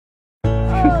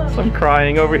some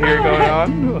crying over here going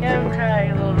on. Yeah, I'm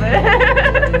crying a little bit.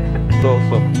 It's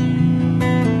awesome.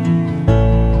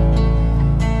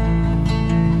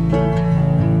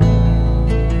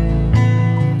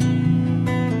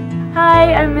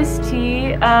 Hi, I'm Miss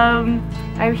T.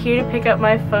 I'm here to pick up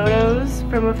my photos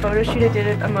from a photo shoot I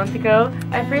did a month ago.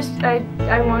 I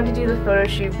wanted to do the photo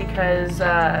shoot because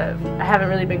I haven't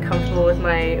really been comfortable with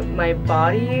my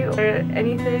body or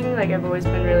anything. Like, I've always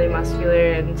been really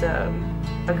muscular and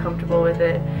uncomfortable with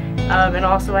it. And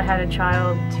also I had a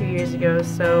child 2 years ago,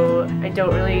 so I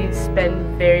don't really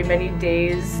spend very many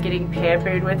days getting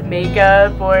pampered with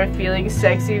makeup or feeling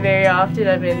sexy very often.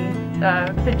 I'm in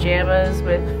pajamas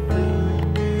with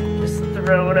food just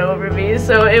thrown over me,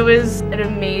 so it was an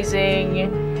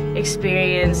amazing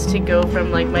experience to go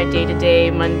from like my day-to-day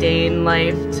mundane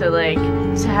life to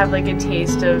have like a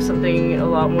taste of something a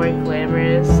lot more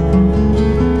glamorous.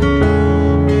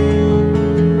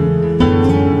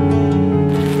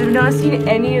 I've not seen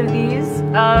any of these.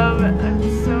 I'm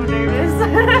so nervous.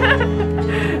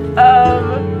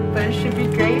 But it should be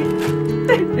great.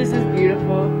 This is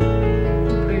beautiful.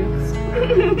 Boobs.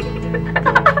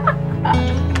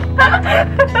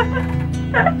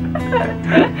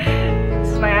 This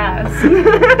is my ass.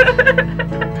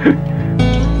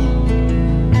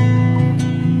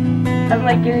 I'm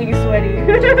like getting sweaty.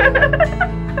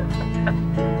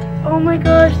 Oh my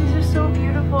gosh, these are so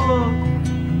beautiful.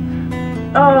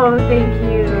 Oh, thank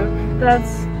you.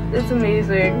 It's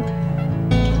amazing.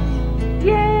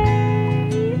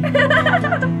 Yay!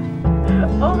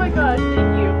 Oh my gosh,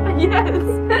 thank you. Yes!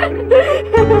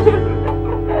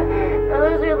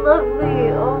 Those are lovely.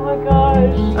 Oh my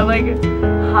gosh. I'm like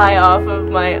high off of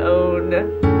my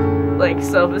own like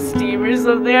self-esteem or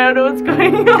something. I don't know what's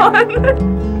going on.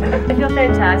 I feel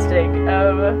fantastic.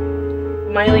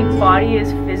 My like body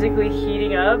is physically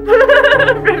heating up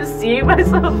from seeing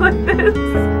myself like this.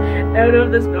 I don't know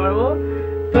if that's normal,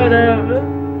 but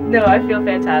no, I feel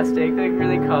fantastic. Like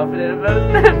really confident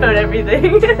about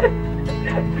everything.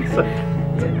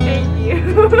 Thank you.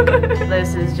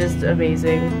 This is just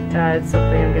amazing. It's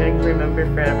something I'm gonna remember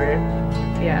forever.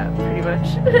 Yeah, pretty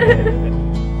much.